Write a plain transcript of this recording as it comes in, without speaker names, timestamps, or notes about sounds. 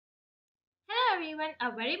everyone, a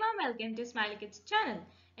very warm welcome to Smiley Kids channel.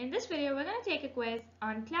 In this video, we're going to take a quiz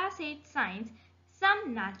on Class 8 Science,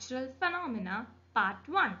 Some Natural Phenomena, Part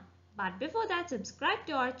 1. But before that, subscribe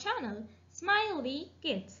to our channel, Smiley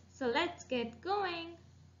Kids. So let's get going.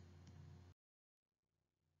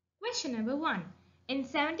 Question number 1. In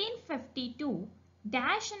 1752,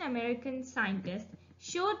 an American scientist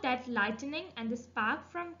showed that lightning and the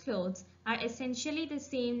spark from clothes are essentially the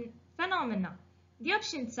same phenomena. The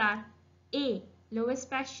options are A. Louis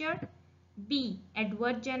Pasteur, B.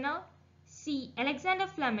 Edward Jenner, C. Alexander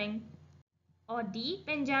Fleming, or D.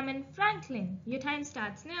 Benjamin Franklin. Your time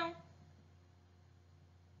starts now.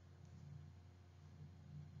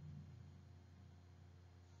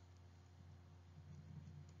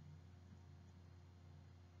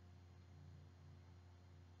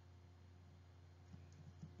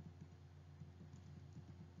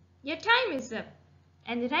 Your time is up.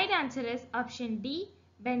 And the right answer is option D.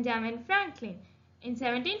 Benjamin Franklin. In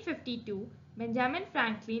 1752, Benjamin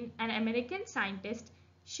Franklin, an American scientist,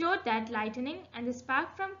 showed that lightning and the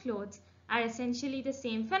spark from clothes are essentially the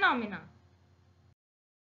same phenomena.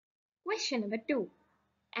 Question number 2.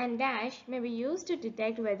 An dash may be used to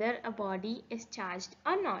detect whether a body is charged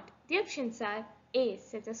or not. The options are A.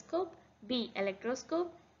 Stethoscope, B.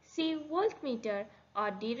 Electroscope, C. Voltmeter,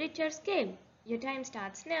 or D. Richter scale. Your time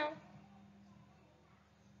starts now.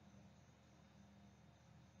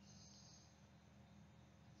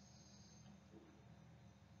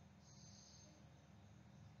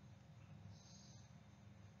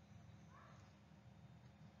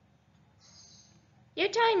 Your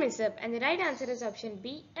time is up and the right answer is option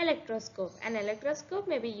B, electroscope. An electroscope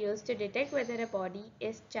may be used to detect whether a body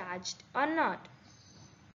is charged or not.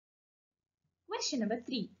 Question number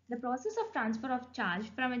 3. The process of transfer of charge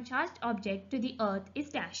from a charged object to the earth is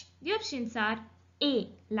dash. The options are A.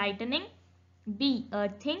 Lightning, B.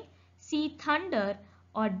 Earthing, C. Thunder,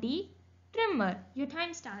 or D. Tremor. Your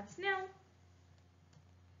time starts now.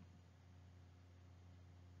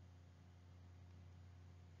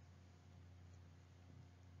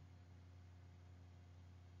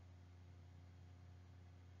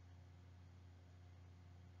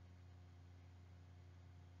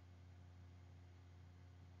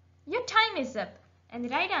 Your time is up and the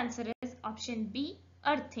right answer is option B,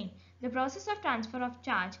 earthing. The process of transfer of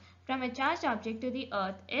charge from a charged object to the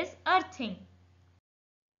earth is earthing.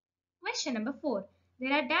 Question number 4.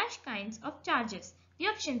 There are dash kinds of charges. The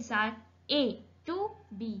options are A, 2,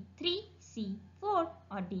 B, 3, C, 4,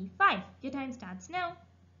 or D, 5. Your time starts now.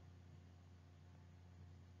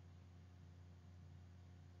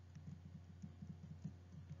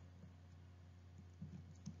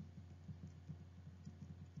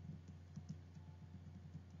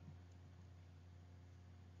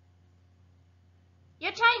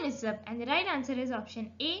 Your time is up and the right answer is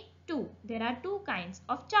option A, 2. There are two kinds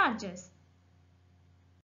of charges.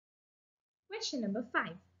 Question number 5.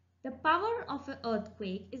 The power of an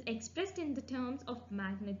earthquake is expressed in the terms of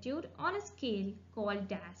magnitude on a scale called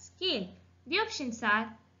dash scale. The options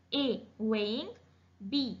are A. Weighing,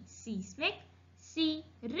 B. Seismic, C.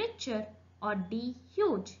 Richter, or D.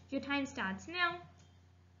 Huge. Your time starts now.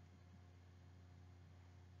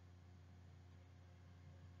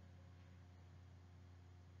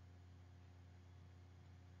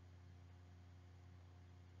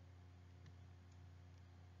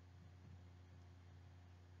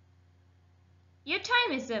 Your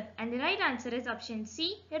time is up and the right answer is option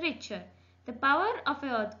C, Richter. The power of an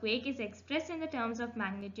earthquake is expressed in the terms of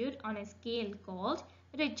magnitude on a scale called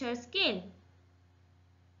Richter scale.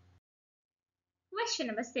 Question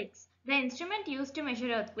number 6. The instrument used to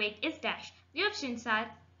measure earthquake is dash. The options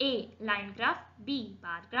are A. Line graph, B.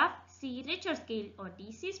 Bar graph, C. Richter scale, or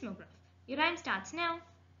D. Seismograph. Your time starts now.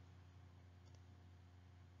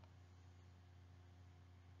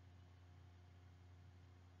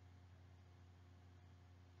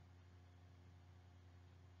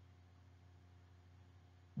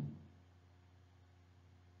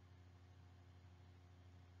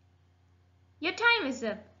 Your time is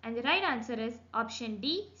up and the right answer is option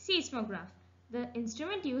D, seismograph. The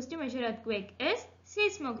instrument used to measure earthquake is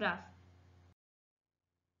seismograph.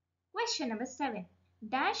 Question number 7.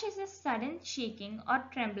 Dash is a sudden shaking or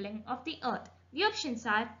trembling of the earth. The options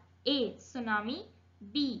are A. Tsunami,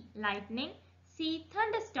 B. Lightning, C.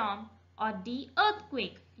 Thunderstorm, or D.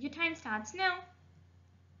 Earthquake. Your time starts now.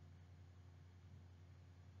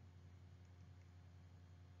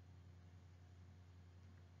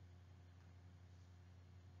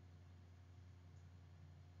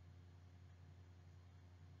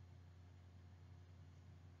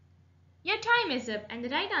 Your time is up and the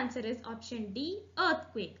right answer is option D,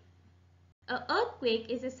 earthquake. An earthquake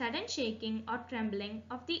is a sudden shaking or trembling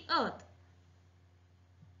of the earth.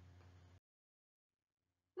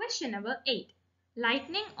 Question number 8.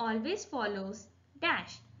 Lightning always follows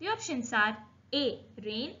dash. The options are A.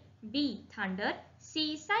 Rain, B. Thunder,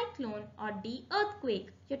 C. Cyclone or D. Earthquake.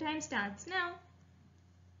 Your time starts now.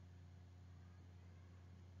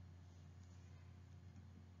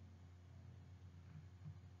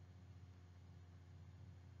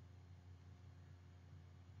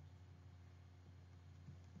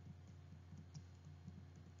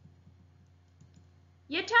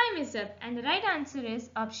 Your time is up and the right answer is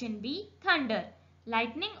option B. Thunder.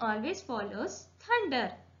 Lightning always follows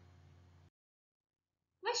thunder.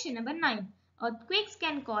 Question number 9. Earthquakes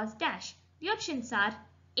can cause dash. The options are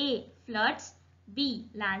A. Floods, B.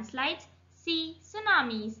 Landslides, C.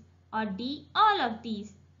 Tsunamis or D. All of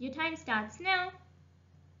these. Your time starts now.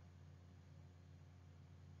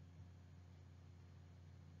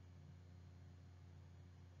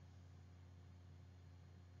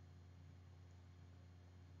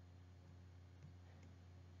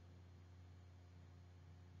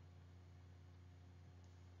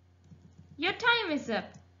 Your time is up.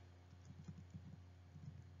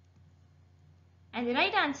 And the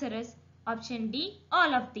right answer is option D.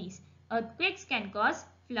 All of these. Earthquakes can cause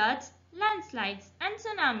floods, landslides and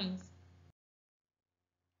tsunamis.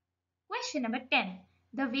 Question number 10.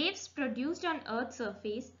 The waves produced on Earth's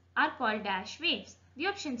surface are called dash waves. The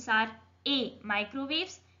options are A.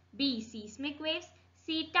 Microwaves, B. Seismic waves,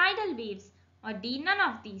 C. Tidal waves or D. None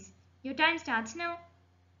of these. Your time starts now.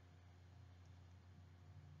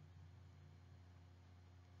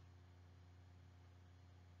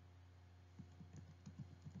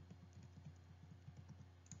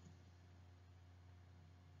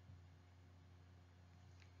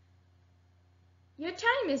 Your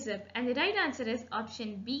time is up and the right answer is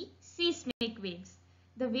option B. Seismic waves.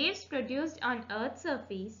 The waves produced on Earth's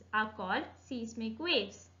surface are called seismic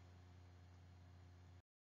waves.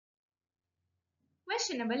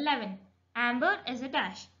 Question number 11. Amber is a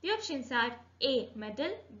dash. The options are A.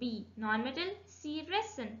 Metal, B. Non-metal, C.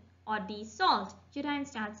 Resin or D. Salt. Your time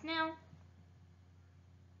starts now.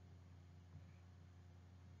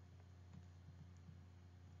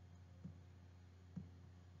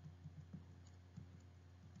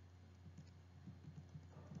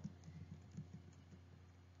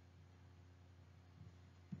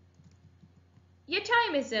 Your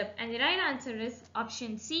time is up and the right answer is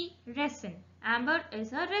option C. Resin. Amber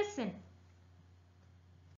is a resin.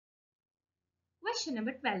 Question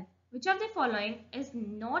number 12. Which of the following is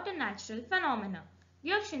not a natural phenomena?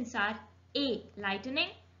 The options are A. Lightning,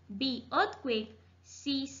 B. Earthquake,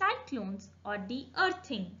 C. Cyclones or D.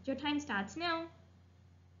 Earthing. Your time starts now.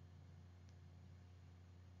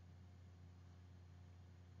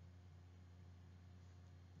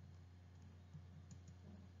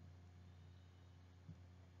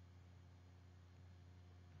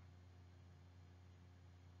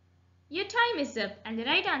 Your time is up and the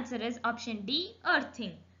right answer is option D.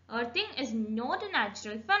 Earthing. Earthing is not a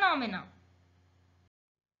natural phenomena.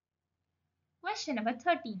 Question number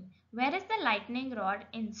 13. Where is the lightning rod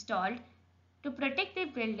installed to protect the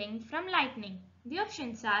building from lightning? The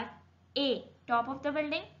options are A. Top of the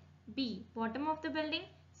building, B. Bottom of the building,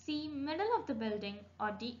 C. Middle of the building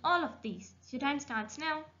or D. All of these. Your time starts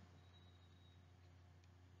now.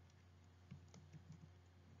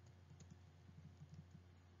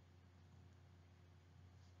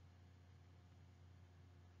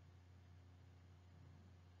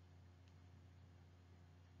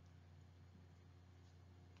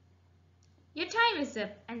 Your time is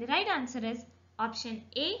up and the right answer is option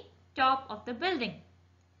A. Top of the building.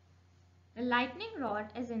 The lightning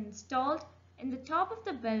rod is installed in the top of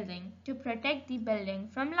the building to protect the building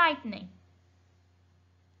from lightning.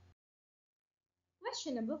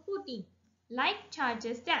 Question number 14. Light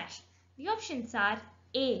charges dash. The options are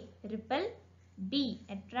A. Repel, B.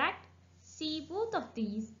 Attract, C. Both of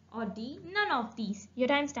these or D. None of these. Your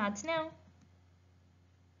time starts now.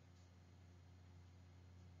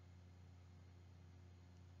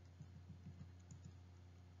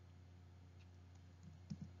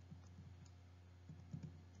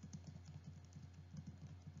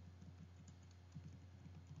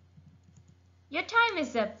 Your time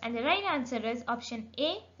is up and the right answer is option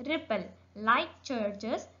A. Repel. Light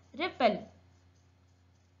charges repel.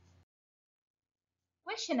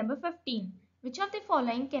 Question number 15. Which of the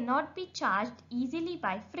following cannot be charged easily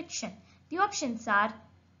by friction? The options are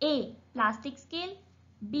A. Plastic scale,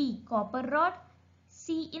 B. Copper rod,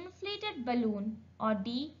 C. Inflated balloon or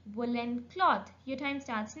D. Woolen cloth. Your time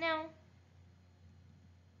starts now.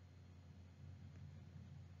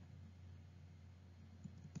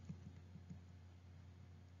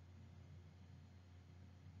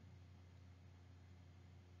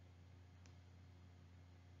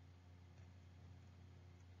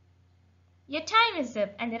 Your time is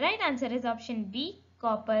up and the right answer is option B,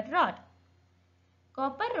 copper rod.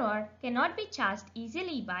 Copper rod cannot be charged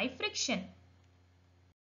easily by friction.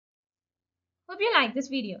 Hope you like this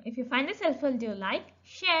video. If you find this helpful, do like,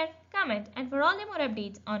 share, comment, and for all the more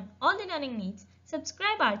updates on all the learning needs,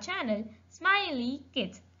 subscribe our channel Smiley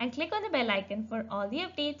Kids and click on the bell icon for all the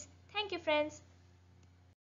updates. Thank you friends.